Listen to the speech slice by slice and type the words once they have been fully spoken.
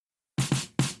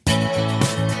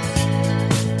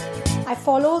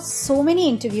follow so many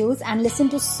interviews and listen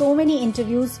to so many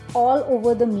interviews all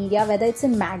over the media, whether it's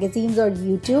in magazines or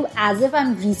YouTube, as if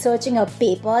I'm researching a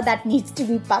paper that needs to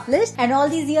be published. And all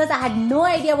these years I had no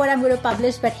idea what I'm going to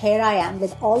publish, but here I am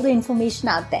with all the information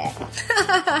out there.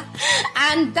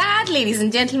 And that, ladies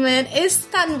and gentlemen, is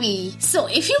Tanvi. So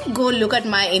if you go look at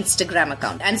my Instagram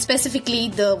account, and specifically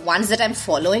the ones that I'm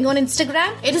following on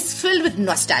Instagram, it is filled with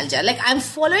nostalgia. Like, I'm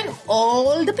following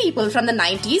all the people from the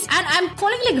 90s, and I'm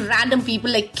following like random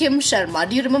people like Kim Sharma.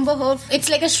 Do you remember her? It's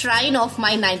like a shrine of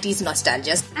my 90s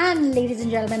nostalgia. And ladies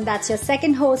and gentlemen, that's your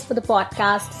second host for the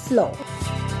podcast, Flo.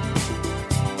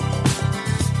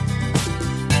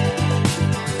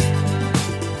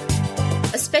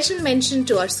 A special mention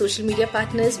to our social media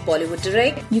partners, Bollywood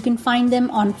Direct. You can find them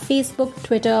on Facebook,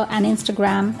 Twitter, and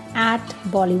Instagram at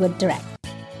Bollywood Direct.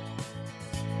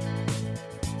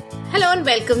 Hello and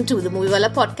welcome to the Movie Wala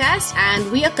podcast,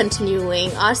 and we are continuing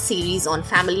our series on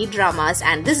family dramas,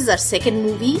 and this is our second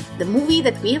movie. The movie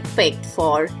that we have picked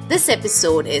for this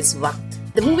episode is Waqt.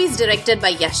 The movie is directed by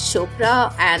Yash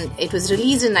Chopra and it was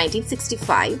released in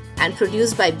 1965 and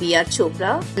produced by B.R.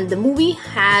 Chopra. And the movie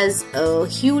has a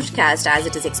huge cast as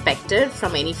it is expected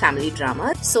from any family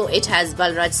drama. So it has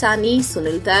Balraj Sahni,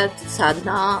 Sunil Dutt,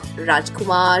 Sadhana,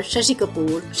 Rajkumar, Shashi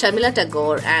Kapoor, Sharmila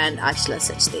Tagore and Ashla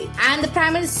Sachdev. And the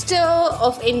Prime Minister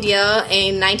of India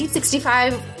in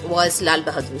 1965 was Lal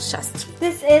Bahadur Shastri.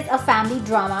 This is a family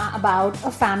drama about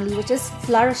a family which is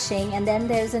flourishing, and then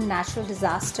there's a natural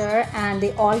disaster and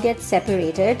they all get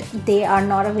separated. They are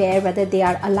not aware whether they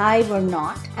are alive or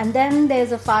not. And then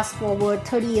there's a fast forward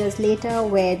 30 years later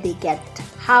where they get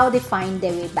how they find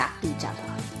their way back to each other.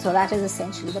 So that is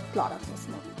essentially the plot of this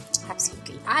movie.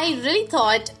 Absolutely. I really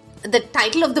thought the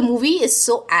title of the movie is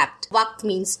so apt. Waqt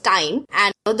means time,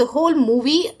 and the whole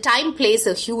movie, time plays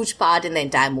a huge part in the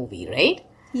entire movie, right?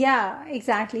 Yeah,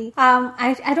 exactly.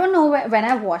 I don't know when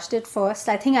I watched it first.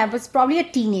 I think I was probably a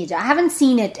teenager. I haven't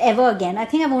seen it ever again. I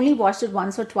think I've only watched it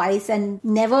once or twice and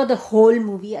never the whole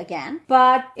movie again.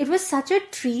 But it was such a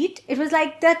treat. It was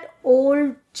like that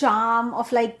old charm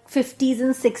of like 50s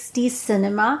and 60s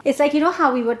cinema. It's like, you know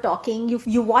how we were talking,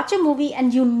 you watch a movie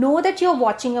and you know that you're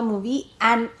watching a movie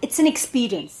and it's an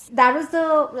experience. That was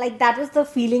the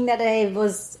feeling that I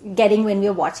was getting when we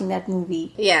were watching that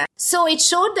movie. Yeah. So it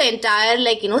showed the entire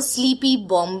sleepy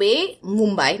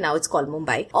Mumbai, now it's called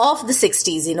Mumbai, of the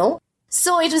 60s,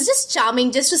 So it was just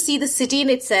charming just to see the city in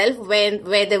itself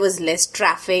where there was less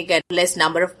traffic and less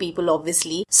number of people,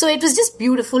 obviously. So it was just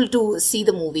beautiful to see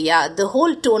the movie. Yeah, the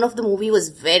whole tone of the movie was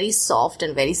very soft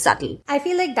and very subtle. I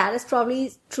feel like that is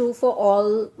probably true for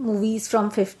all movies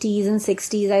from 50s and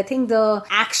 60s. I think the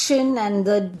action and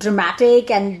the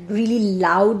dramatic and really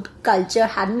loud culture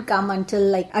hadn't come until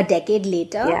like a decade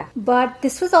later. Yeah. But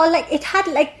this was all it had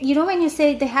when you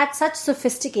say they had such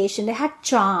sophistication, they had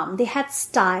charm, they had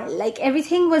style,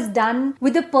 everything was done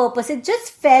with a purpose. It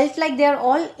just felt like they're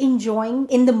all enjoying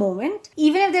in the moment.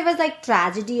 Even if there was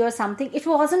tragedy or something, it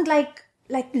wasn't like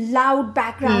loud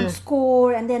background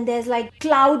score and then there's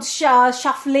clouds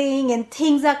shuffling and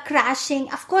things are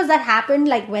crashing. Of course that happened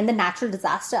when the natural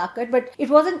disaster occurred, but it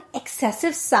wasn't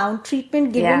excessive sound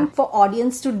treatment given for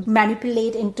audience to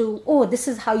manipulate into, oh, this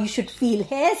is how you should feel.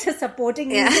 Here's a supporting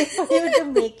music for you to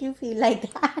make you feel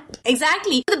like that.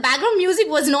 Exactly. The background music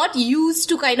was not used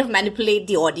to kind of manipulate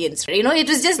the audience. It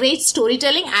was just great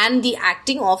storytelling and the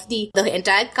acting of the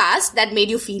entire cast that made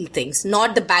you feel things,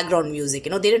 not the background music.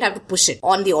 They didn't have to push it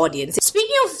on the audience.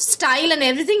 Speaking of style and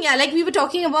everything, we were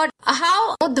talking about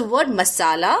how the word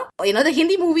masala, the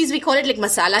Hindi movies, we call it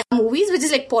masala movies, which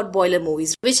is pot boiler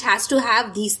movies, which has to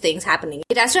have these things happening.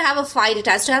 It has to have a fight, it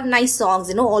has to have nice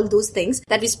songs, all those things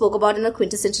that we spoke about in a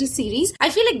quintessential series. I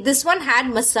feel like this one had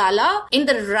masala in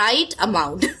the right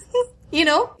amount.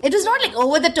 It was not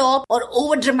over the top or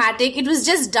over dramatic. It was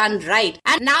just done right.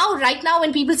 And right now,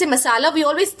 when people say masala, we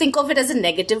always think of it as a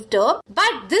negative term.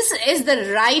 But this is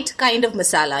the right kind of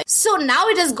masala. So now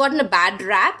it has gotten a bad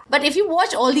rap. But if you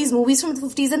watch all these movies from the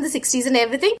 50s and the 60s and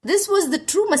everything, this was the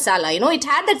true masala. It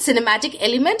had that cinematic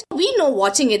element. We know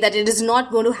watching it that it is not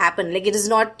going to happen. It is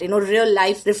not, real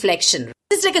life reflection.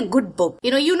 It's like a good book.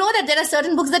 You know that there are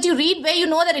certain books that you read where you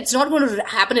know that it's not going to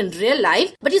happen in real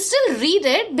life, but you still read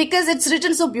it because it's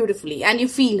written so beautifully and you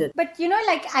feel it. But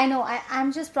I know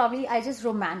I just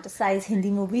romanticize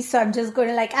Hindi movies, so I'm just going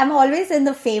to I'm always in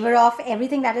the favor of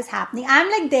everything that is happening.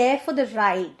 I'm there for the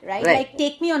ride, right?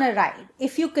 Take me on a ride.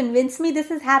 If you convince me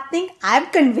this is happening, I'm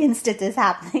convinced it is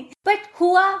happening. But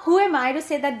who am I to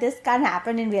say that this can't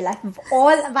happen in real life?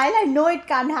 While I know it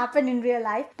can't happen in real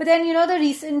life. But then, the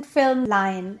recent film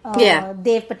lion,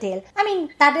 Dev Patel. I mean,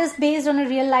 that is based on a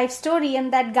real life story,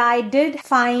 and that guy did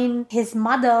find his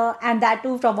mother, and that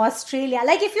too from Australia.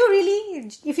 Like, if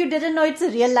you didn't know it's a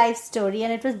real life story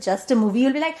and it was just a movie,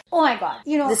 you'll be like, oh my god,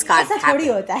 this can't happen.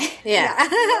 Yeah.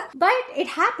 But it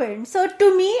happened. So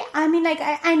to me, I mean, like,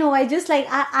 I know,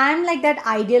 I'm like that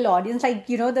ideal audience, like,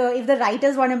 if the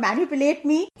writers want to manipulate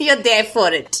me, you're there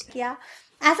for it. Yeah.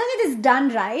 As long as it is done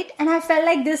right, and I felt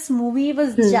like this movie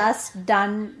was just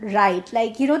done right.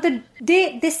 Like,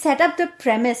 they set up the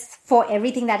premise for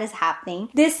everything that is happening.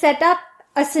 They set up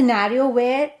a scenario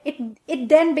where it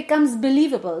then becomes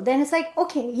believable. Then it's like,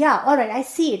 okay, yeah, all right, I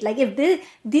see it. Like, if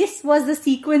this was the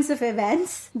sequence of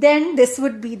events, then this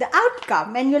would be the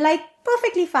outcome. And you're like,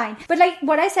 perfectly fine. But like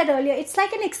what I said earlier, it's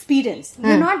like an experience.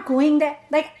 You're not going there,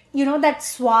 like, that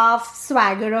suave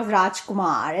swagger of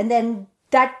Rajkumar, and then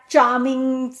that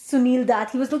charming Sunil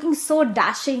Dutt. He was looking so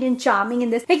dashing and charming in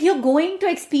this. Like, you're going to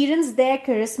experience their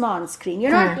charisma on screen.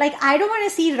 You're not like, I don't want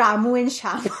to see Ramu and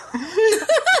Shyam.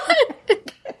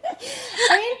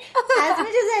 I mean, as much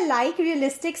as I like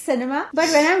realistic cinema, but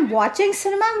when I'm watching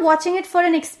cinema, I'm watching it for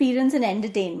an experience and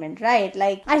entertainment, right?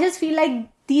 Like, I just feel like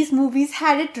these movies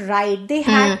had it right. They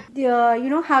had,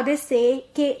 how they say,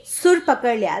 sur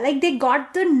pakad liya. Like, they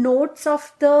got the notes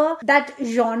of that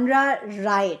genre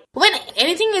right. When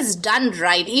anything is done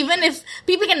right, even if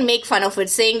people can make fun of it,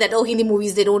 saying that, oh, Hindi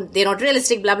movies, they're not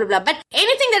realistic, blah, blah, blah. But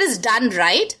anything that is done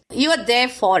right, you are there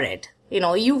for it.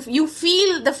 You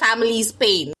feel the family's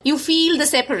pain. You feel the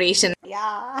separation. Yeah,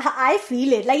 I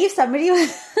feel it. Like, if somebody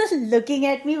was looking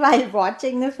at me while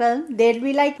watching the film, they'd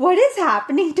be like, what is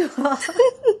happening to her?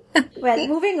 Well,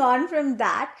 moving on from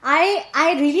that,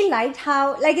 I really liked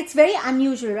how, like, it's very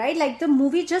unusual, right? Like, the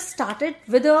movie just started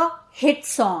with a hit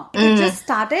song. It just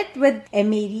started with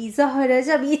Meri Zahra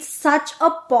Jabi. It's such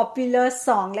a popular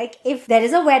song. Like, if there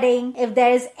is a wedding, if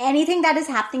there is anything that is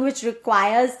happening which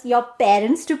requires your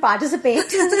parents to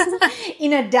participate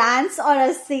in a dance or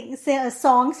a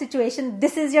song situation,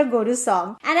 this is your go-to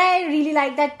song. And I really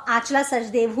like that Achala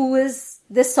Sachdev, who is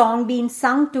the song being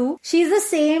sung to, she's the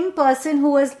same person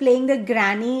who was playing the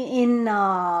granny in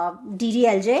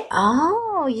DDLJ.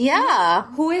 Oh, yeah.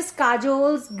 Who is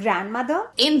Kajol's grandmother.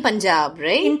 In Punjab,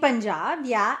 right? In Punjab,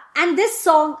 yeah. And this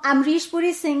song, Amrish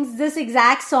Puri sings this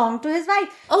exact song to his wife.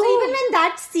 Oh. So even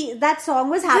when that song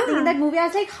was happening in that movie, I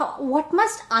was like, what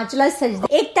must Achala Sachdev...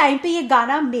 Ek time pe ye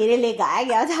gana mere liye gaya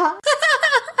gaya tha.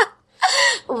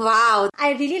 Wow.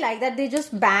 I really like that they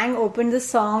just bang open the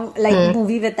song, like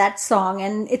movie with that song,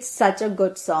 and it's such a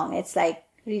good song. It's like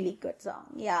really good song.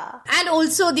 Yeah. And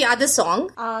also the other song.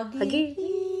 Aagi.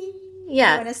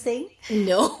 Yeah. You want to sing?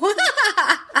 No.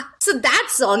 So that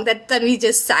song that Tanvi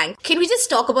just sang, can we just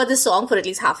talk about the song for at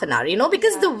least half an hour,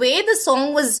 because the way the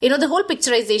song was, the whole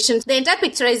picturization, the entire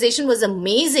picturization was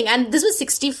amazing. And this was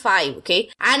 65, okay?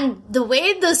 And the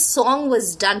way the song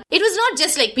was done, it was not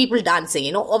just like people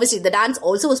dancing, obviously the dance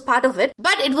also was part of it,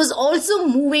 but it was also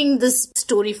moving this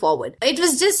story forward. It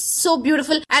was just so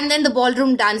beautiful. And then the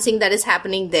ballroom dancing that is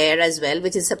happening there as well,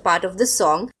 which is a part of the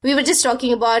song. We were just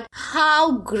talking about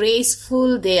how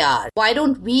graceful they are. Why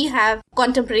don't we have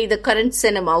contemporary, the current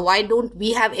cinema, why don't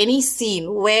we have any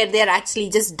scene where they're actually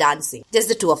just dancing, just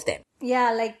the two of them?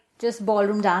 Yeah, like just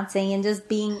ballroom dancing and just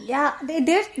being,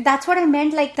 that's what I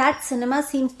meant. Like, that cinema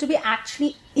seems to be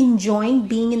actually enjoying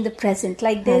being in the present.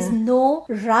 Like, there's no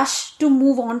rush to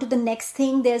move on to the next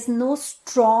thing. There's no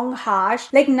strong, harsh.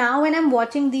 Like, now when I'm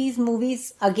watching these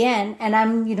movies again, and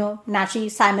I'm, naturally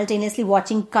simultaneously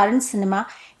watching current cinema,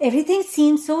 everything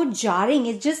seems so jarring.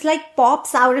 It just like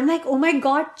pops out. I'm like, oh my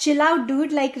god, chill out,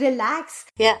 dude. Like, relax.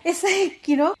 Yeah. It's like,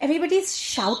 everybody's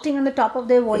shouting on the top of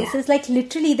their voices. Yeah. Like,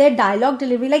 literally their dialogue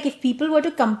delivery. Like, if people were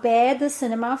to compare the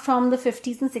cinema from the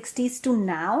 50s and 60s to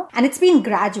now, and it's been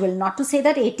gradual, not to say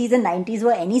that 80s and 90s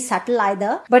were any subtle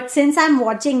either, but since I'm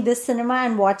watching this cinema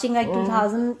and watching like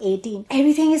 2018,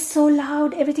 everything is so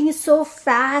loud, everything is so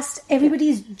fast,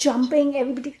 everybody's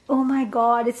jumping, oh my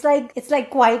god, it's like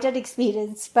quite an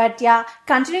experience. But yeah,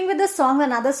 continuing with the song,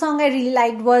 another song I really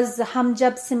liked was Hum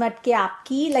Jab Simat Ke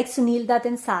Aapki, like Sunil Dutt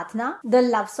and Sadhna, the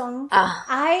love song.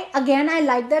 I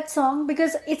like that song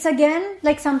because it's again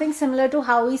like something similar to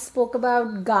how we spoke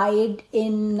about Guide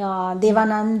in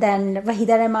Devanand and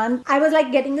Wahida Rahman. I was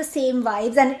like getting the same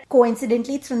vibes, and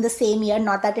coincidentally it's from the same year,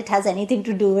 not that it has anything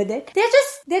to do with it.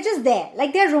 They're just there.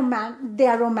 Like, they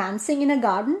are romancing in a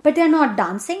garden, but they're not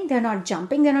dancing, they're not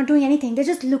jumping, they're not doing anything. They're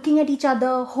just looking at each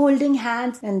other, holding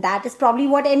hands, and that is probably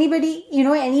what anybody,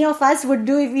 any of us would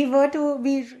do if we were to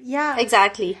be, yeah.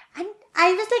 Exactly. And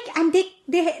I was like,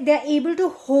 and they're able to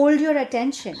hold your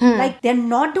attention. Like, they're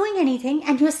not doing anything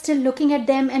and you're still looking at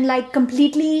them and like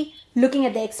completely looking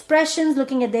at their expressions,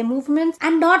 looking at their movements,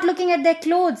 and not looking at their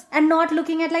clothes, and not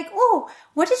looking at like, oh,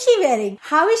 what is she wearing?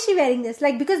 How is she wearing this?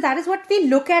 Like, because that is what we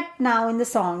look at now in the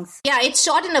songs. Yeah, it's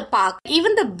shot in a park.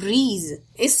 Even the breeze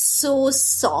is so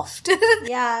soft.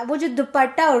 Yeah, wo jo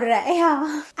dupatta ud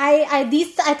raha hai. Yeah.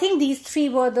 I think these three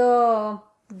were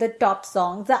the top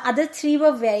songs. The other three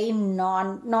were very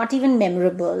not even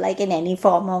memorable, like in any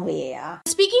form or way. Yeah.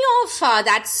 Speaking of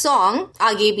that song,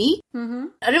 Aage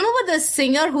remember the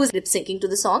singer who's lip syncing to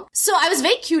the song? So I was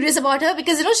very curious about her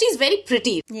because, she's very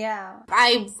pretty. Yeah.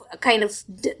 I kind of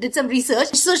did some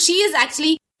research. So she is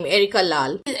actually Erika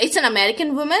Lal. It's an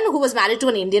American woman who was married to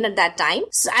an Indian at that time.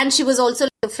 And she was also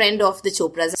a friend of the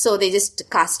Chopras. So they just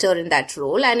cast her in that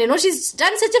role. And, she's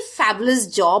done such a fabulous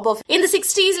job of, in the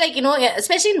 60s, like,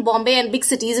 especially in Bombay and big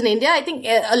cities in India, I think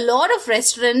a lot of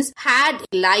restaurants had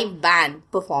a live band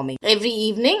performing every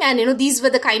evening. And, these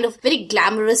were the kind of very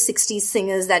glamorous 60s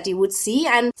singers that you would see.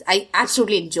 And I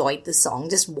absolutely enjoyed the song,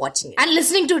 just watching it. And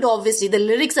listening to it, obviously, the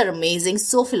lyrics are amazing,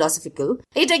 so philosophical.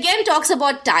 It again talks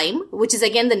about time, which is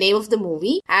again the name of the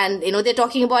movie. And, they're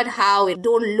talking about how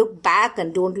don't look back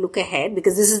and don't look ahead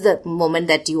because this is the moment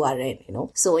that you are in,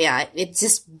 So yeah, it's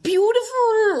just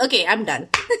beautiful. Okay, I'm done.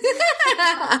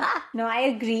 No, I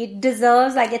agree. It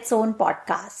deserves like its own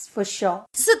podcast for sure.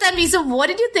 So Tanvi, what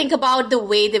did you think about the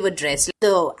way they were dressed?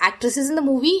 The actresses in the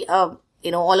movie,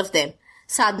 all of them.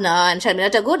 Sadhna and Sharmila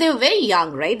Tagore, they were very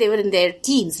young, right? They were in their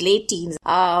teens, late teens.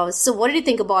 So what did you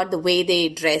think about the way they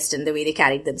dressed and the way they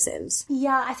carried themselves?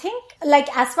 Yeah, I think like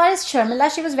as far as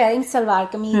Sharmila, she was wearing salwar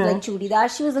kameez, like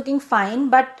chudidar. She was looking fine,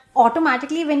 but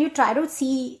automatically when you try to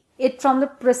see it from the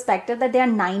perspective that they are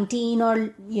 19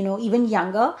 or, even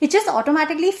younger, it just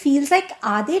automatically feels like,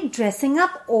 are they dressing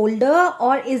up older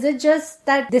or is it just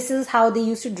that this is how they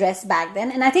used to dress back then?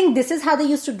 And I think this is how they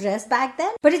used to dress back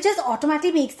then, but it just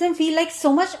automatically makes them feel like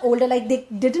so much older, like they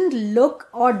didn't look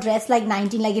or dress like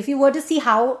 19. Like if you were to see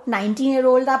how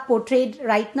 19-year-olds are portrayed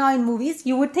right now in movies,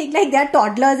 you would think like they're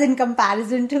toddlers in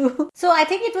comparison to. So I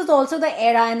think it was also the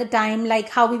era and the time, like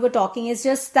how we were talking, is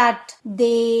just that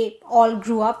they all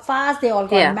grew up fast, they all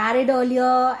got married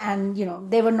earlier, and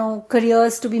there were no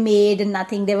careers to be made and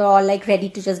nothing. They were all like ready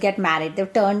to just get married.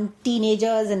 They've turned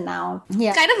teenagers and now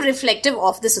kind of reflective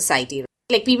of the society.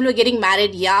 Like people were getting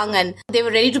married young and they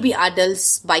were ready to be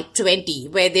adults by 20,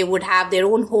 where they would have their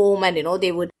own home and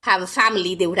they would have a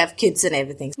family, they would have kids and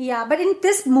everything. Yeah, but in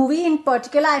this movie in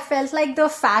particular, I felt like the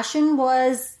fashion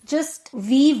was just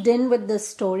weaved in with the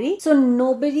story. So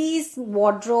nobody's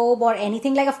wardrobe or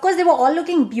anything, like of course they were all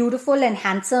looking beautiful and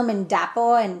handsome and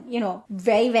dapper and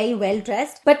very, very well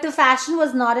dressed, but the fashion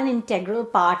was not an integral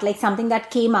part, like something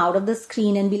that came out of the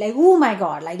screen and be like, oh my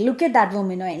god, like look at that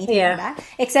woman or anything like that,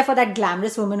 except for that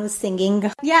glamorous woman who's singing.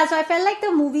 Yeah, so I felt like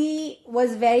the movie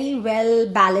was very well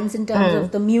balanced in terms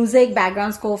of the music,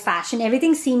 background score, fashion.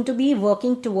 Everything seemed to be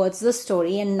working towards the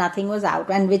story and nothing was out,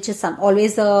 and which is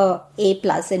always a A+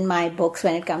 in my books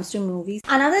when it comes to movies.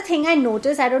 Another thing I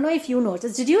noticed, I don't know if you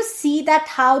noticed, did you see that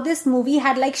how this movie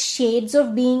had like shades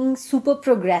of being super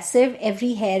progressive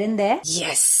every here and there?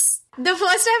 Yes. The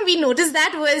first time we noticed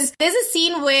that was, there's a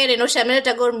scene where, Sharmila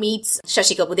Tagore meets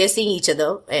Shashi Kapoor. They're seeing each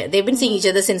other. They've been seeing each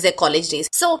other since their college days.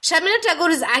 So, Sharmila Tagore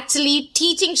is actually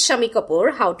teaching Shami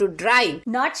Kapoor how to drive.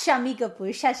 Not Shami Kapoor,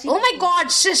 Shashi Oh Kapoor. my god,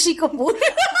 Shashi Kapoor.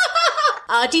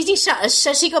 Teaching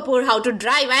Shashi Kapoor how to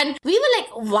drive, and we were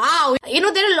like, wow, there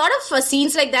are a lot of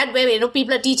scenes like that where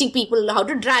people are teaching people how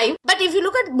to drive, but if you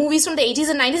look at movies from the 80s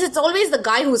and 90s, it's always the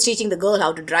guy who's teaching the girl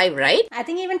how to drive, right? I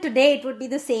think even today it would be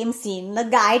the same scene, the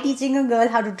guy teaching a girl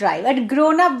how to drive, a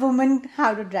grown-up woman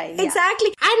how to drive.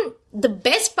 Exactly. And the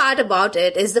best part about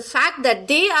it is the fact that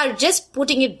they are just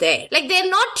putting it there. Like, they're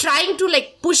not trying to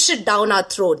like push it down our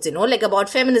throats, like about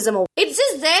feminism. It's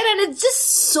just there and it's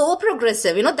just so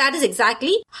progressive. That is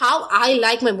exactly how I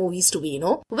like my movies to be,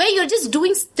 where you're just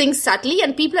doing things subtly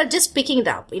and people are just picking it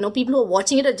up. People who are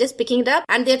watching it are just picking it up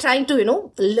and they're trying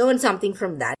to, learn something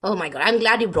from that. Oh my god, I'm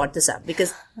glad you brought this up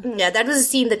because, that was a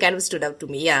scene that kind of stood out to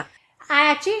me. Yeah.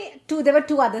 There were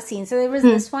two other scenes. So there was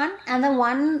this one, and the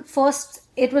one first,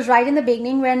 it was right in the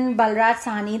beginning when Balraj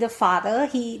Sahni, the father,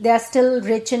 they're still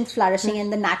rich and flourishing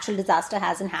and the natural disaster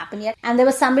hasn't happened yet. And there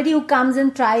was somebody who comes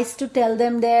and tries to tell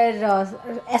them their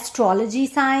astrology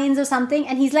signs or something.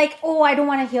 And he's like, oh, I don't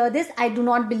want to hear this. I do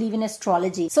not believe in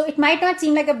astrology. So it might not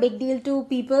seem like a big deal to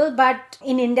people, but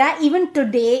in India, even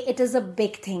today, it is a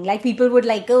big thing. Like people would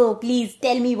like, oh, please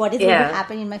tell me what is going to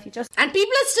happen in my future. And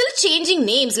people are still changing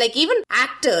names, like even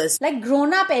actors. Like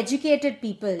grown-up educated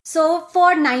people. So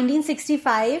for 1965,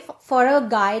 for a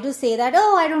guy to say that,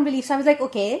 oh, I don't believe so, I was like,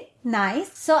 okay,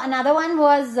 nice. So another one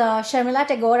was Sharmila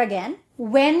Tagore again.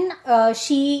 When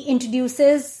she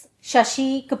introduces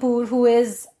Shashi Kapoor, who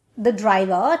is the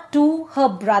driver, to her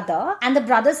brother, and the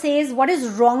brother says, what is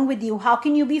wrong with you? How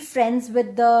can you be friends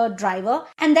with the driver?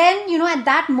 And then, at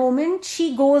that moment,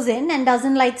 she goes in and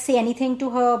doesn't say anything to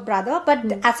her brother.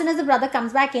 But as soon as the brother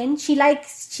comes back in, she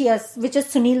cheers, which is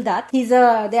Sunil Dutt.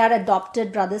 They are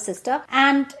adopted brother, sister.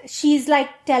 And she's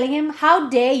telling him, how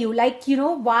dare you?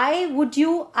 Why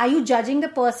are you judging the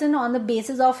person on the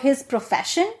basis of his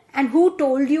profession? And who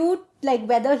told you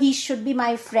whether he should be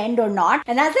my friend or not?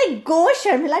 And I was like, go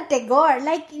Sharmila Tagore.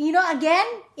 Again,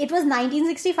 it was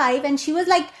 1965 and she was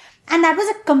and that was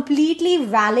a completely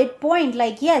valid point.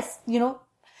 Yes,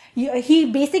 he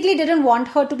basically didn't want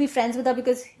her to be friends with her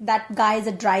because that guy is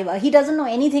a driver. He doesn't know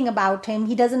anything about him.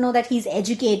 He doesn't know that he's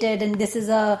educated and this is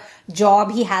a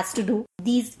job he has to do.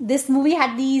 This movie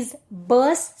had these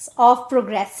bursts of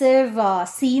progressive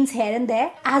scenes here and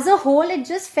there. As a whole, it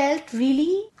just felt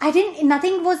really,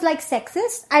 nothing was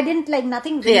sexist.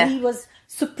 Nothing really was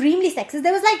supremely sexist.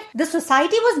 There was the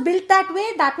society was built that way,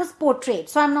 that was portrayed.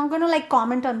 So I'm not going to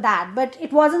comment on that. But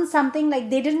it wasn't something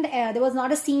they didn't, there was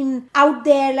not a scene out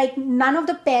there, none of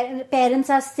the parents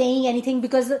are saying anything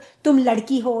because tum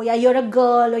ladki ho, ya you're a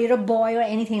girl or you're a boy or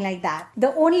anything like that.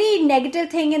 The only negative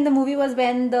thing in the movie was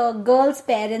when the girl's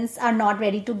parents are not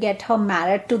ready to get her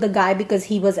married to the guy because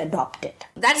he was adopted.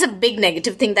 That's a big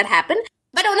negative thing that happened.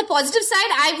 But on the positive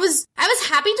side, I was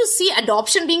happy to see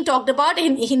adoption being talked about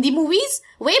in Hindi movies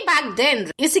way back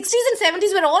then. The 60s and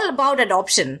 70s were all about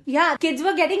adoption. Yeah, kids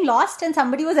were getting lost and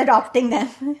somebody was adopting them.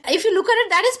 If you look at it,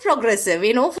 that is progressive,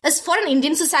 As for an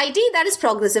Indian society, that is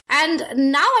progressive. And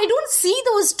now I don't see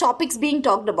those topics being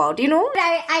talked about,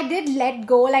 I did let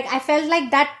go. I felt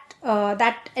that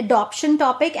adoption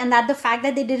topic and that the fact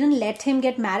that they didn't let him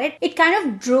get married, it kind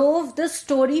of drove the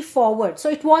story forward. So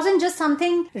it wasn't just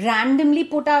something randomly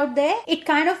put out there. It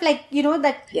kind of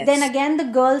Yes. Then again the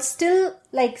girl still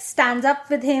stands up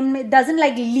with him. It doesn't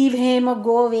leave him or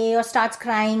go away or starts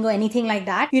crying or anything like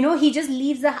that. He just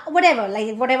leaves whatever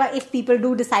if people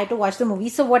do decide to watch the movie.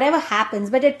 So whatever happens,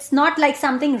 but it's not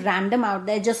something random out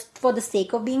there just for the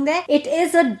sake of being there. It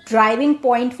is a driving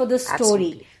point for the story.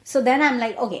 Absolutely. So then I'm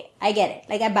okay, I get it.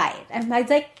 I buy it. And I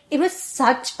was it was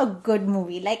such a good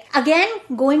movie. Again,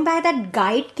 going by that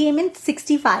guide came in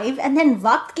 65 and then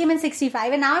Waqt came in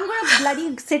 65 and now I'm going to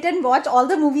bloody sit and watch all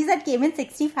the movies that came in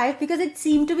 65 because it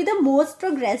seemed to be the most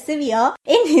progressive year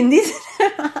in Hindi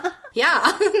cinema. Yeah,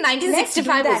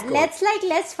 1965 was good.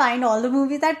 Let's find all the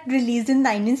movies that released in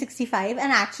 1965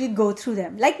 and actually go through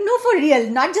them. No, for real,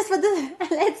 not just for the...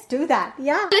 Let's do that,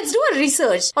 yeah. Let's do a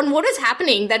research on what was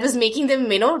happening that was making them,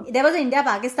 There was an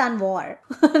India-Pakistan war.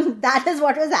 That is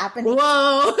what was happening.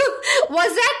 Whoa!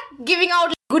 Was that giving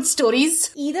out good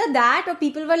stories? Either that or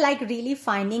people were really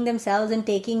finding themselves and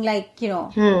taking I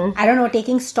don't know,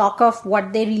 taking stock of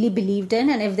what they really believed in,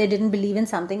 and if they didn't believe in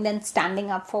something, then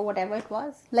standing up for whatever it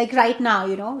was. Right now,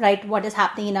 what is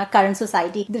happening in our current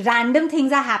society. The random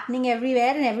things are happening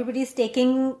everywhere and everybody's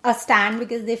taking a stand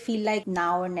because they feel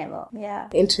now or never. Yeah.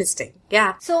 Interesting.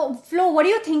 Yeah. So, Flo, what do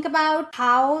you think about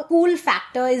how cool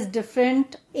factor is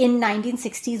different in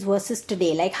 1960s versus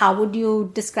today? How would you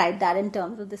describe that in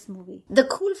terms of this movie? The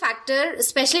cool factor,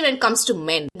 especially when it comes to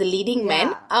men, the leading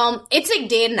men, it's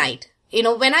day and night.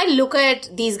 When I look at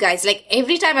these guys,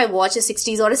 every time I watch a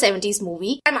 60s or a 70s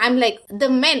movie, I'm the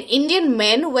men, Indian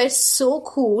men were so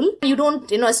cool. You don't,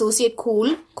 associate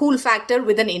cool factor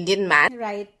with an Indian man.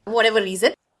 Right. Whatever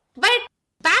reason. But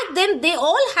back then, they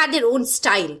all had their own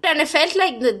style. And I felt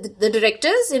the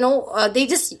directors, they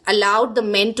just allowed the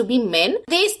men to be men.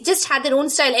 They just had their own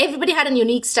style. Everybody had a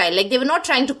unique style. They were not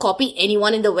trying to copy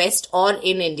anyone in the West or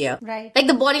in India. Right.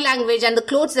 The body language and the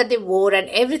clothes that they wore and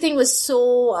everything was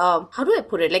so, how do I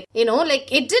put it?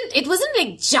 It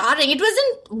wasn't jarring. It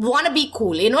wasn't wanna be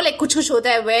cool. Kuch Kuch Hota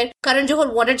Hai, where Karan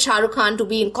Johar wanted Shah Rukh Khan to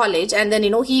be in college. And then,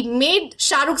 he made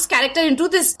Shah Rukh's character into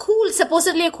this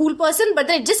supposedly a cool person, but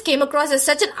then it just came across as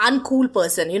such an uncool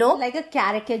person, Like a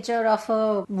caricature of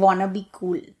a wannabe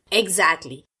cool.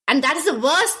 Exactly. And that is the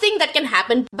worst thing that can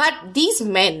happen. But these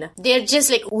men, they're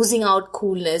just oozing out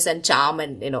coolness and charm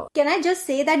and, Can I just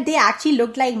say that they actually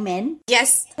looked like men?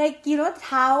 Yes.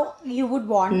 How you would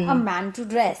want a man to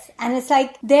dress. And it's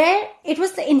it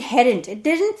was inherent. It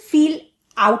didn't feel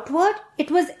outward, it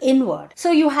was inward.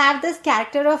 So you have this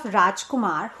character of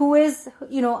Rajkumar who is,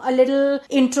 a little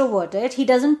introverted. He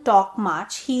doesn't talk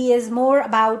much. He is more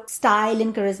about style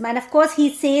and charisma. And of course,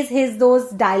 he says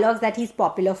those dialogues that he's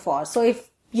popular for. So if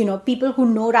people who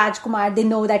know Rajkumar, they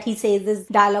know that he says this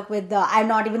dialogue with I'm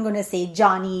not even going to say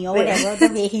Johnny or whatever,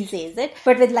 the way he says it,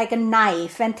 but with like a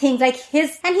knife and things like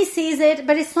and he says it,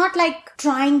 but it's not like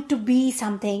trying to be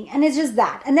something, and it's just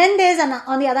that. And then there's,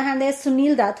 on the other hand, there's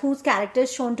Sunil Dutt, whose character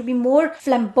is shown to be more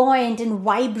flamboyant and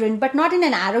vibrant, but not in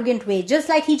an arrogant way, just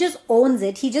like he just owns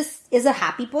it. He just is a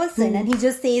happy person, and he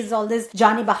just says all this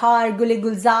Johnny Bahar, Gule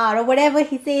Gulzar, or whatever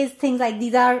he says, things like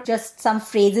these are just some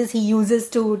phrases he uses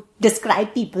to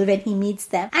describe people when he meets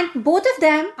them. And both of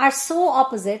them are so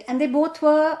opposite, and they both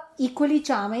were equally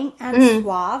charming and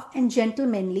suave and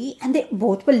gentlemanly, and they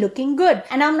both were looking good.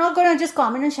 And I'm not going to just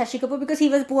comment on Shashi Kapoor because he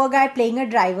was a poor guy playing a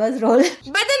driver's role. But then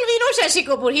we know Shashi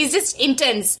Kapoor, he's just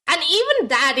intense. And even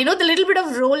that, the little bit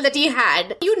of role that he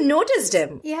had, you noticed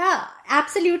him. Yeah,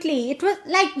 absolutely. It was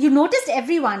like you noticed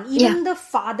everyone, even the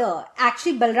father.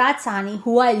 Actually, Balraj Sahni,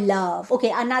 who I love.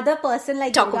 Okay, another person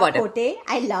like Durga Kote,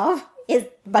 I love, is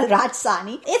Balraj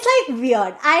Sahni. It's like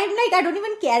weird. I don't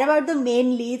even care about the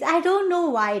main leads. I don't know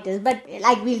why it is, but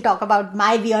like we'll talk about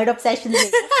my weird obsessions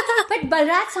later. But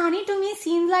Balraj Sahni to me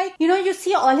seems like, you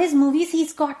see all his movies,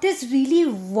 he's got this really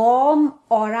warm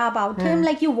aura about him.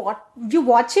 Like you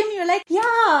watch him, you're like,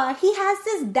 yeah, he has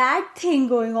this dad thing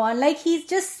going on. Like he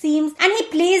just seems, and he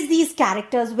plays these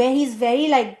characters where he's very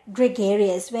like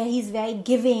gregarious, where he's very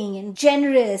giving and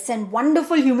generous and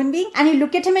wonderful human being. And you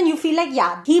look at him and you feel like,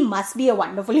 yeah, he must be a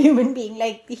wonderful human being.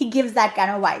 Like he gives that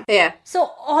kind of vibe. Yeah.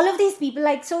 So all of these people,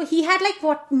 like, so he had like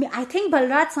what I think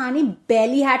Balraj Sahni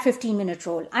barely had 15-minute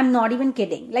role. I'm not even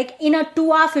kidding. Like in a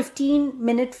 2-hour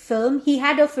 15-minute film, he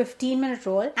had a 15-minute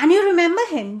role, and you remember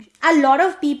him. A lot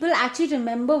of people actually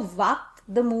remember Waqt,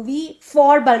 the movie,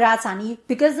 for Balraj Sahni,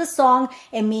 because the song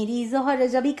 "Ae Meri Zohar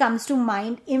Rajabi" comes to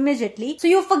mind immediately. So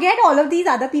you forget all of these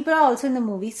other people are also in the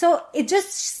movie. So it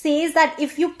just says that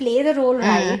if you play the role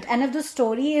right, and if the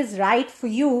story is right for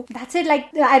you, that's it. Like,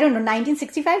 I don't know,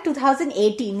 1965,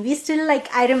 2018, we still, like,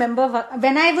 I remember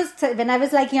when I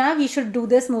was like, we should do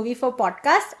this movie for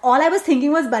podcast, all I was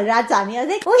thinking was Balraj Sahni. I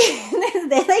was like, oh,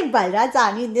 there's like Balraj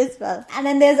Sahni in this film. And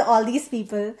then there's all these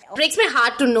people. It breaks my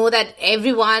heart to know that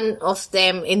everyone of them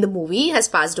in the movie has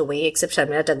passed away except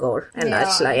Sharmila Tagore and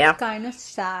Archila. Yeah, kind of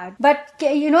sad. But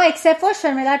except for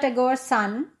Sharmila Tagore's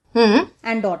son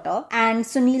and daughter, and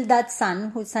Sunil Dutt's son,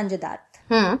 who's Sanjay Dutt,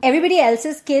 everybody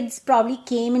else's kids probably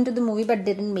came into the movie but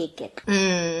didn't make it.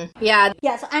 Yeah.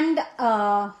 So, and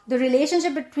the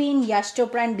relationship between Yash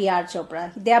Chopra and B.R.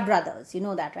 Chopra, they are brothers. You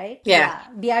know that, right? Yeah.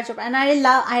 B.R. Chopra. And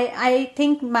I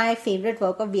think my favorite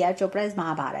work of B.R. Chopra is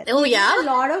Mahabharata. Oh, yeah? A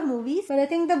lot of movies, but I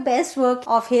think the best work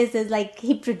of his is like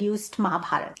he produced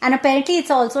Mahabharata. And apparently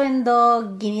it's also in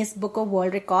the Guinness Book of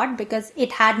World Record because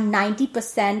it had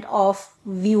 90% of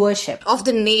viewership of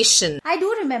the nation. I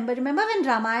do remember when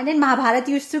Ramayana and Mahabharata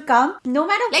used to come, no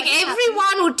matter what, like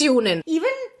everyone would tune in.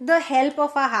 Even the help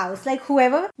of our house, like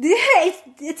whoever,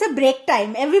 it's a break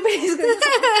time. Everybody's going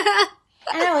to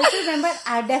And I also remember,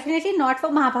 definitely not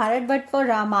for Mahabharata, but for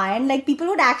Ramayana, like people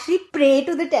would actually pray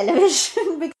to the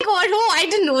television. God, no, I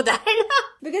didn't know that.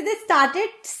 Because they started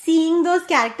seeing those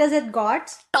characters as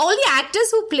gods. All the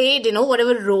actors who played,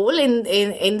 whatever role in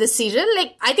the serial,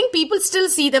 like, I think people still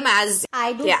see them as,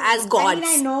 as gods.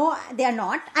 I know they are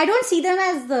not. I don't see them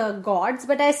as the gods,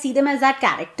 but I see them as that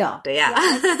character.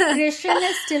 Yeah. Krishna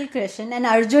is still Krishna and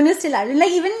Arjun is still Arjun.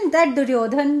 Like even that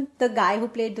Duryodhan, the guy who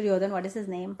played Duryodhan, what is his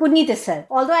name? Puneet Isar.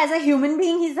 Although as a human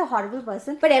being, he's a horrible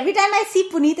person. But every time I see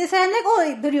Puneet Isar, I'm like,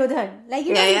 oh, Duryodhan.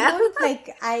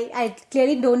 Like, I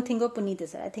clearly don't think of Puneet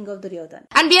Isar. I think of Duryodhan.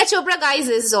 And B.R. Chopra, guys,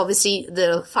 is obviously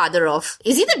the father of...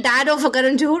 Is he the dad of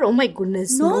Karan Johar? Oh my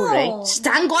goodness. No, right?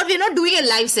 Thank God we're not doing a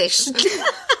live session.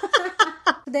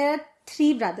 There are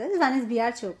 3 brothers. One is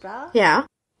B.R. Chopra. Yeah.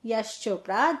 Yash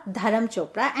Chopra, Dharam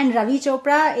Chopra, and Ravi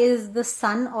Chopra is the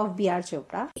son of B.R.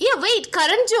 Chopra. Yeah, wait,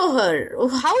 Karan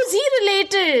Johar. How is he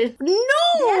related? No!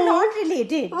 They are not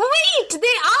related. Wait,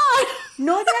 they are!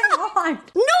 No, they are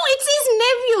not. No, it's his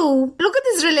nephew. Look at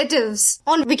his relatives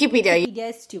on Wikipedia. Wikipedia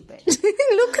is stupid.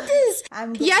 Look at this.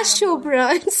 Yash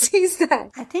Chopra. It says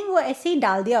that. I think वो ऐसे ही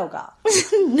डाल दिया होगा.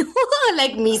 No,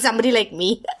 like me. Somebody like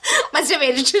me must have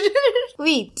edited it.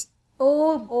 Wait.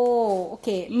 Oh,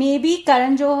 okay. Maybe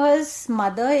Karan Johar's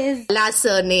mother is... Last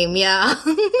surname, yeah.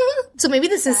 So maybe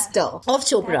the sister of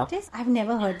Chopra. I've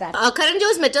never heard that. Karan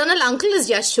Johar's maternal uncle is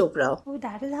Yash Chopra. Oh,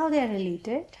 that is how they are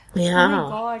related? Yeah. Oh my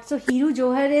God. So Hiru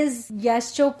Johar is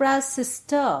Yash Chopra's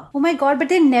sister. Oh my God, but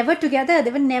they're never together.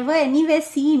 They were never anywhere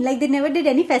seen. Like they never did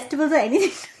any festivals or anything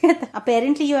together.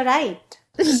 Apparently you're right.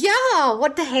 Yeah,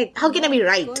 what the heck? How can I be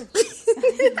right?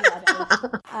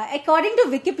 According to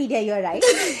Wikipedia, you're right.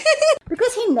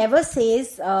 Because he never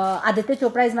says Aditya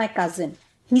Chopra is my cousin.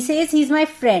 He says he's my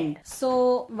friend.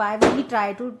 So why would he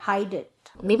try to hide it?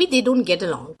 Maybe they don't get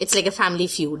along. It's like a family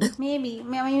feud. Maybe.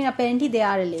 I mean, apparently they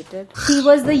are related. He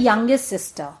was the youngest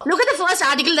sister. Look at the first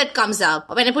article that comes up.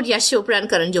 When I put Yash Chopra and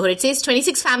Karan Johar, it says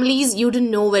 26 families you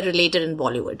didn't know were related in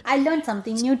Bollywood. I learned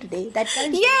something new today.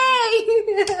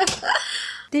 Yay!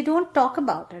 They don't talk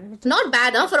about it. Not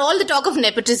bad, huh? For all the talk of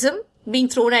nepotism being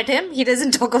thrown at him, he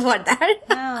doesn't talk about that.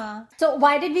 Yeah. So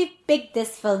why did we pick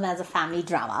this film as a family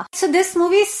drama? So this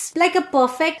movie is like a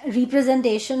perfect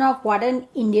representation of what an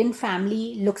Indian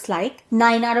family looks like.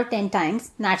 9 out of 10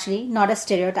 times, naturally, not a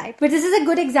stereotype. But this is a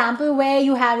good example where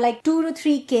you have like 2 to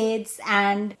 3 kids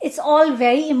and it's all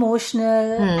very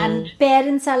emotional and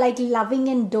parents are like loving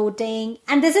and doting.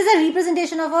 And this is a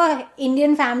representation of a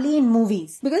Indian family in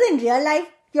movies. Because in real life,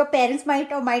 your parents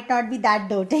might or might not be that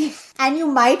doting. And you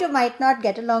might or might not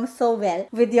get along so well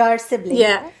with your siblings.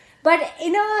 Yeah. But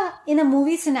in a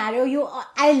movie scenario,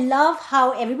 I love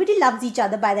how everybody loves each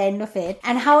other by the end of it,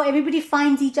 and how everybody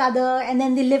finds each other, and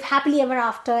then they live happily ever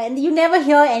after, and you never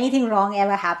hear anything wrong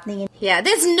ever happening. Yeah,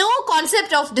 there's no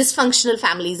concept of dysfunctional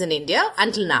families in India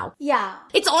until now. Yeah.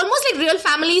 It's almost like real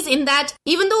families in that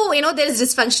even though, there is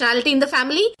dysfunctionality in the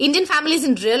family, Indian families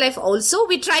in real life also,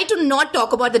 we try to not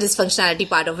talk about the dysfunctionality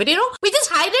part of it, We just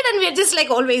hide it and we're just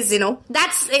like always,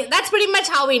 that's pretty much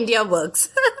how India works.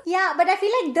 Yeah, but I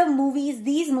feel like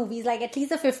these movies, like at least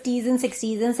the 50s and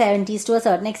 60s and 70s to a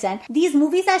certain extent, these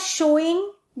movies are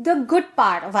showing the good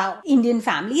part of our Indian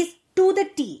families to the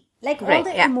T. Like all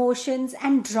the emotions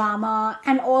and drama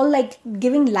and all like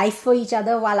giving life for each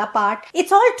other while apart.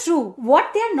 It's all true. What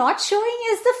they're not showing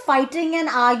is the fighting and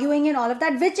arguing and all of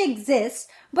that, which exists.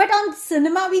 But on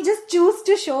cinema, we just choose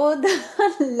to show the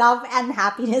love and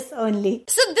happiness only.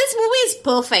 So this movie is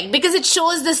perfect because it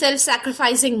shows the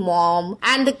self-sacrificing mom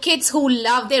and the kids who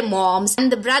love their moms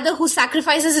and the brother who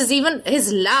sacrifices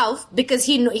his love because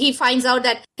he finds out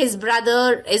that his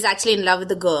brother is actually in love with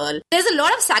the girl. There's a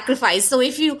lot of sacrifice. So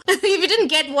if you didn't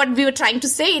get what we were trying to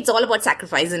say, it's all about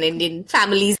sacrifice in Indian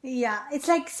families. Yeah, it's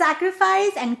like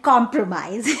sacrifice and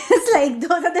compromise. It's like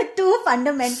those are the two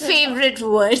fundamental favorite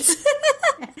words.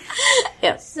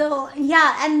 Yeah. So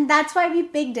yeah, and that's why we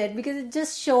picked it, because it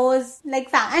just shows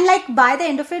like and like by the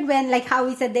end of it, when like how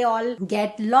we said they all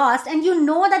get lost and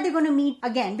that they're going to meet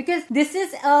again, because this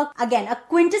is a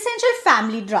quintessential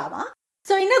family drama.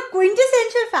 So in a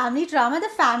quintessential family drama, the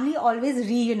family always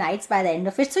reunites by the end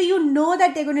of it. So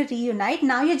that they're going to reunite.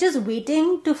 Now you're just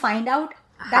waiting to find out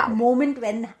that moment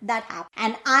when that happens.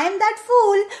 And I'm that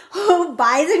fool who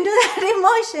buys into that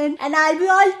emotion, and I'll be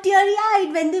all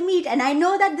teary-eyed when they meet. And I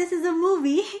know that this is a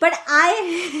movie, but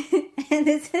I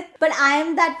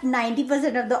am that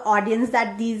 90% of the audience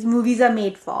that these movies are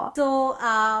made for. So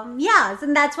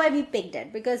so that's why we picked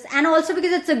it, because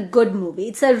it's a good movie.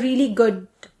 It's a really good,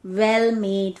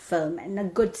 well-made film and a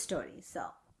good story. So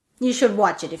you should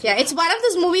watch it. It's one of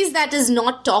those movies that is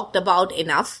not talked about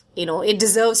enough. It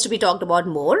deserves to be talked about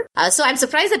more. So I'm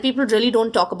surprised that people really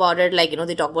don't talk about it. Like,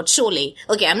 they talk about Sholay.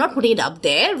 Okay, I'm not putting it up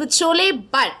there with Sholay,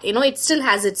 but, it still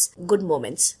has its good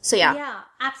moments. So yeah. Yeah,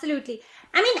 absolutely.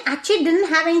 I mean, actually it didn't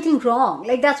have anything wrong.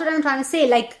 Like, that's what I'm trying to say.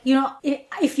 Like,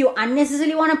 if you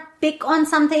unnecessarily want to pick on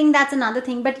something, that's another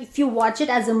thing. But if you watch it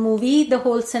as a movie, the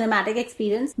whole cinematic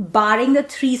experience, barring the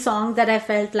 3 songs that I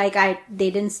felt like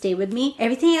they didn't stay with me,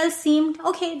 everything else seemed,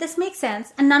 okay, this makes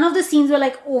sense. And none of the scenes were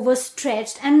like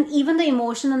overstretched. And even the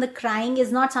emotion and the crying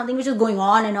is not something which is going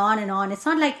on and on and on. It's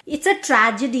not like, it's a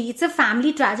tragedy. It's a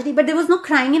family tragedy, but there was no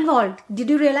crying involved. Did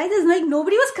you realize there's like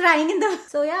nobody was crying in the...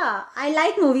 So yeah, I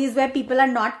like movies where people are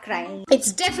not crying.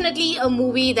 It's definitely a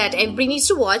movie that everybody needs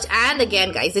to watch. And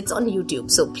again, guys, it's on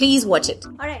YouTube. So please watch it.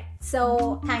 Alright,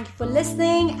 so thank you for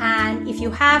listening, and if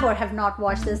you have or have not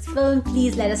watched this film,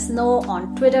 please let us know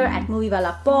on Twitter at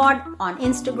MovieWalaPod, on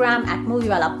Instagram at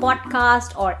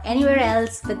MovieWalaPodcast, or anywhere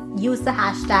else, use the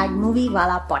hashtag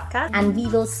MovieWalaPodcast, and we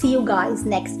will see you guys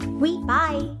next week.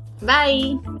 Bye!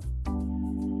 Bye!